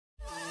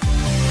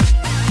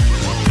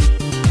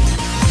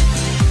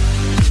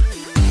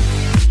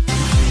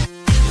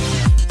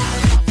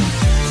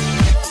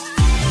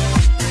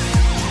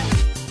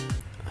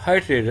Hi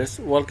traders,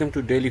 welcome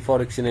to Daily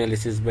Forex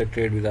Analysis by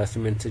Trade with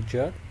Asim and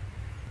Sajjad.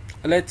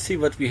 Let's see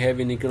what we have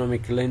in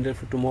economic calendar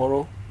for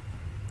tomorrow.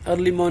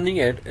 Early morning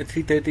at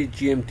 3:30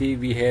 GMT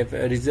we have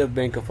a Reserve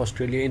Bank of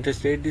Australia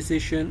interest rate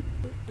decision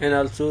and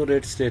also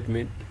rate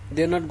statement.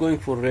 They are not going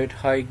for rate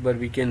hike, but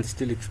we can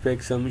still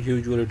expect some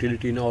huge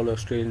volatility in all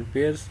Australian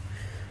pairs.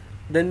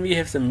 Then we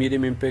have some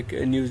medium impact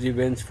news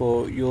events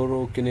for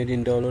Euro,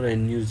 Canadian dollar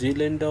and New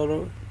Zealand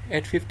dollar.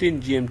 At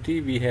 15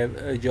 GMT we have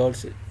a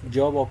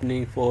job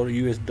opening for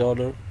US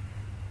dollar.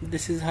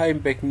 This is high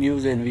impact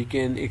news and we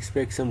can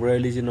expect some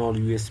rallies in all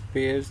US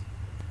pairs.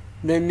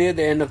 Then near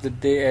the end of the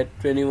day at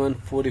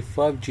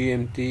 21:45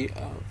 GMT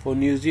for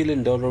New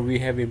Zealand dollar we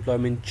have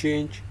employment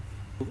change.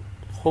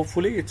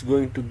 Hopefully it's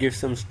going to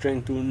give some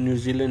strength to New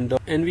Zealand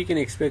dollar and we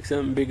can expect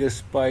some bigger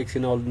spikes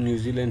in all the New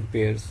Zealand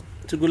pairs.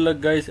 So good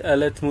luck guys.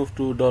 Let's move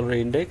to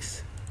dollar index.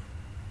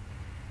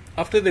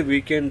 After the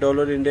weekend,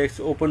 dollar index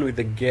opened with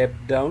a gap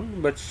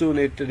down, but soon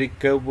it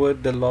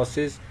recovered the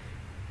losses.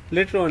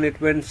 Later on it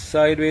went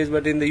sideways,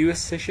 but in the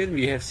US session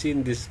we have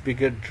seen this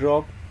bigger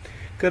drop.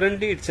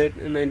 Currently it's at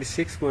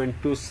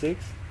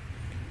 96.26.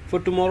 For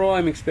tomorrow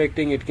I'm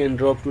expecting it can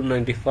drop to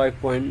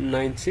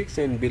 95.96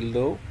 and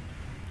below.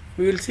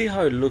 We will see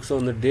how it looks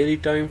on the daily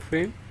time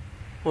frame.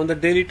 On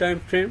the daily time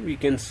frame we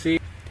can see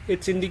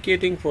it's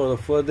indicating for a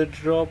further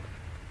drop.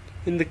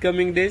 In the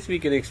coming days we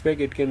can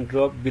expect it can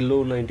drop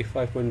below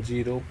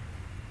 95.0.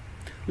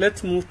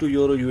 Let's move to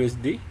Euro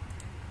USD.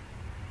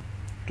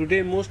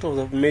 Today most of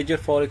the major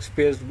forex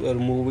pairs were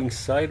moving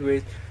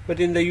sideways,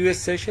 but in the US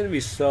session we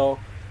saw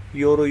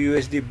Euro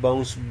USD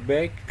bounce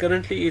back.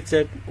 Currently it's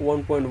at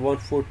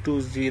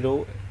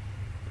 1.1420.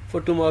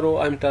 For tomorrow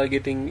I'm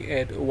targeting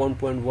at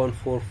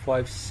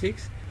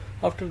 1.1456.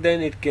 After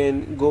then it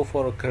can go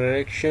for a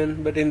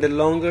correction, but in the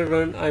longer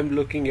run I'm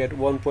looking at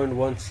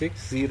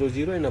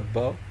 1.1600 and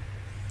above.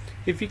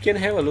 If we can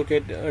have a look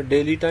at a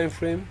daily time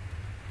frame,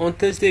 on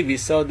Thursday we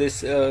saw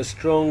this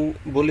strong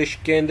bullish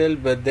candle,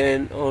 but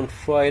then on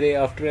Friday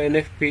after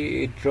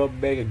NFP it dropped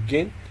back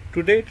again.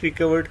 Today it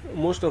recovered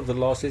most of the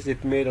losses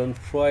it made on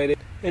Friday,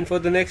 and for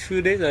the next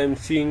few days I am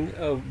seeing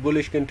a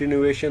bullish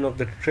continuation of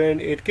the trend.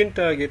 It can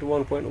target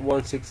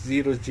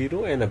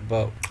 1.1600 and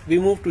above. We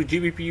move to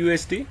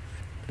GBPUSD.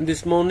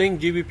 This morning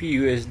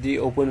GBPUSD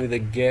opened with a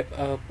gap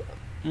up.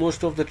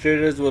 Most of the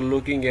traders were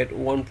looking at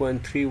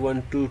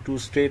 1.3122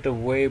 straight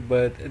away,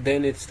 but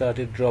then it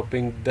started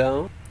dropping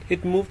down.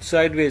 It moved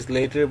sideways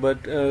later,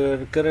 but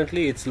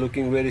currently it's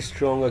looking very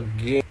strong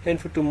again. And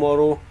for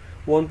tomorrow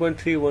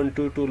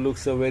 1.3122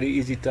 looks a very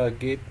easy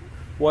target,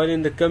 while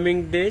in the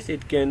coming days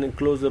it can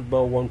close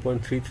above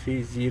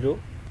 1.330.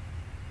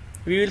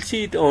 We will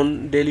see it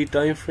on daily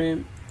time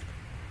frame,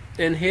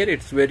 and here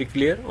it's very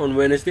clear. On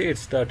Wednesday it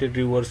started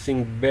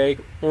reversing back.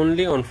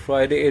 Only on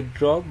Friday it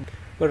dropped,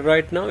 but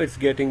right now it's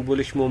getting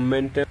bullish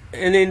momentum,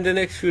 and in the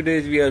next few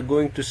days we are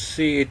going to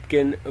see it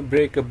can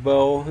break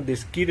above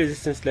this key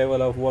resistance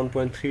level of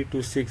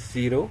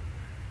 1.3260.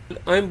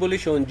 I'm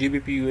bullish on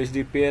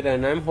GBPUSD pair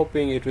and I'm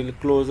hoping it will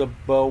close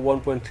above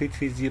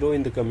 1.330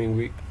 in the coming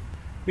week.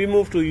 We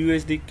move to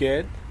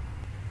USDCAD.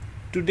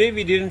 Today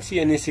we didn't see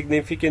any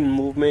significant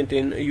movement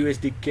in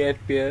USDCAD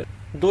pair,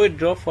 though it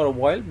dropped for a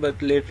while,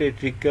 but later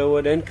it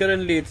recovered and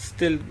currently it's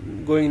still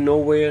going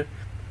nowhere.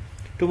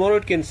 Tomorrow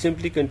it can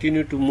simply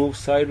continue to move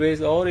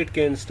sideways, or it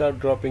can start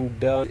dropping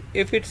down.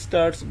 If it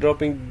starts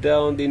dropping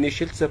down, the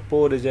initial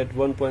support is at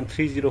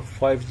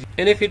 1.3050,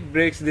 and if it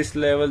breaks this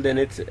level then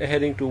it's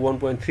heading to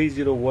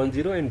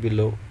 1.3010 and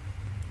below.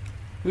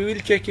 We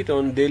will check it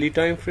on daily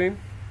time frame.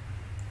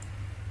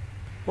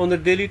 On the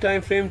daily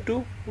time frame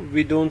too,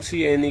 we don't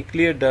see any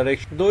clear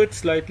direction, though it's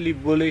slightly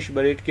bullish,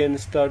 but it can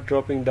start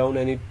dropping down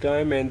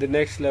anytime, and the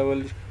next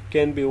level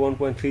can be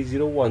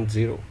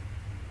 1.3010.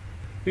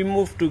 We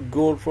move to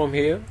gold from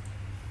here.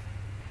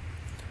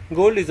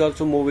 Gold is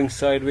also moving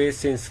sideways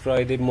since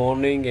Friday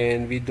morning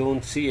and we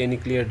don't see any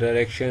clear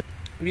direction.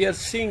 We are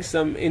seeing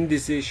some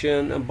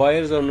indecision.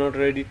 Buyers are not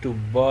ready to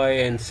buy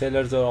and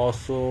sellers are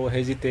also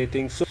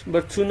hesitating.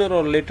 But sooner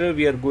or later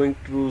we are going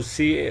to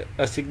see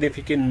a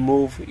significant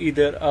move,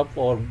 either up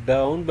or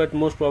down, but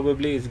most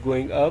probably it's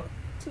going up.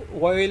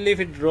 While if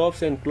it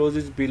drops and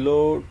closes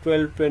below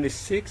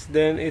 1226,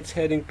 then it's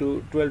heading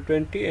to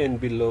 1220 and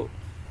below.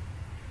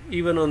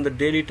 Even on the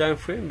daily time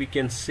frame we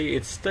can see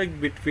it's stuck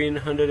between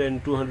 100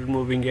 and 200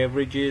 moving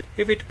averages.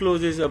 If it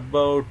closes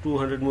above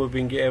 200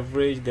 moving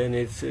average, then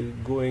it's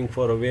going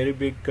for a very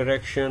big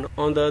correction.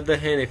 On the other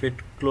hand, if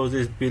it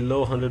closes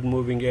below 100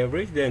 moving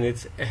average, then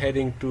it's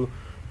heading to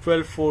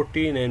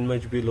 1214 and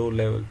much below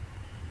level.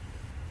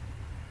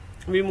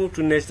 We move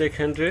to Nasdaq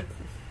 100.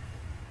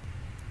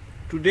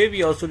 Today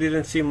we also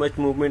didn't see much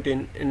movement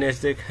in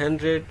Nasdaq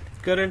 100.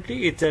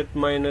 Currently it's at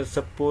minor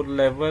support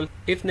level.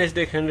 If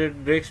Nasdaq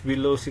 100 breaks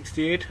below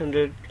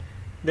 6800,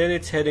 then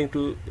it's heading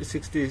to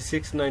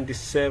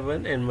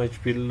 6697 and much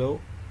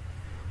below.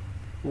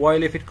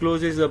 While if it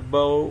closes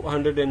above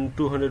 100 and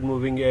 200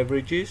 moving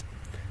averages,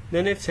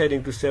 then it's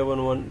heading to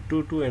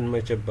 7122 and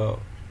much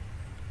above.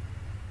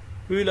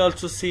 We will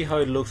also see how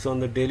it looks on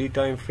the daily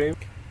time frame.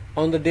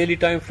 On the daily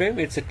time frame,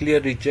 it's a clear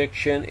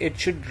rejection. It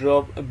should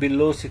drop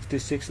below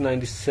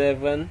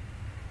 66.97,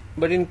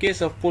 but in case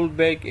of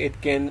pullback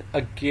it can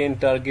again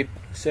target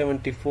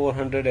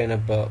 7400 and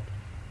above.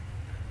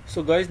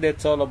 So guys,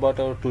 that's all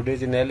about our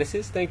today's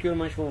analysis. Thank you very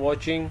much for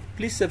watching.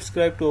 Please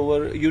subscribe to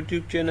our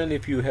YouTube channel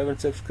if you haven't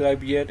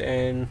subscribed yet,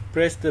 and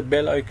press the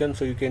bell icon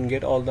so you can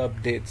get all the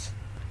updates.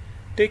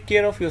 Take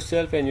care of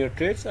yourself and your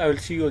trades. I will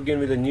see you again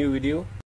with a new video.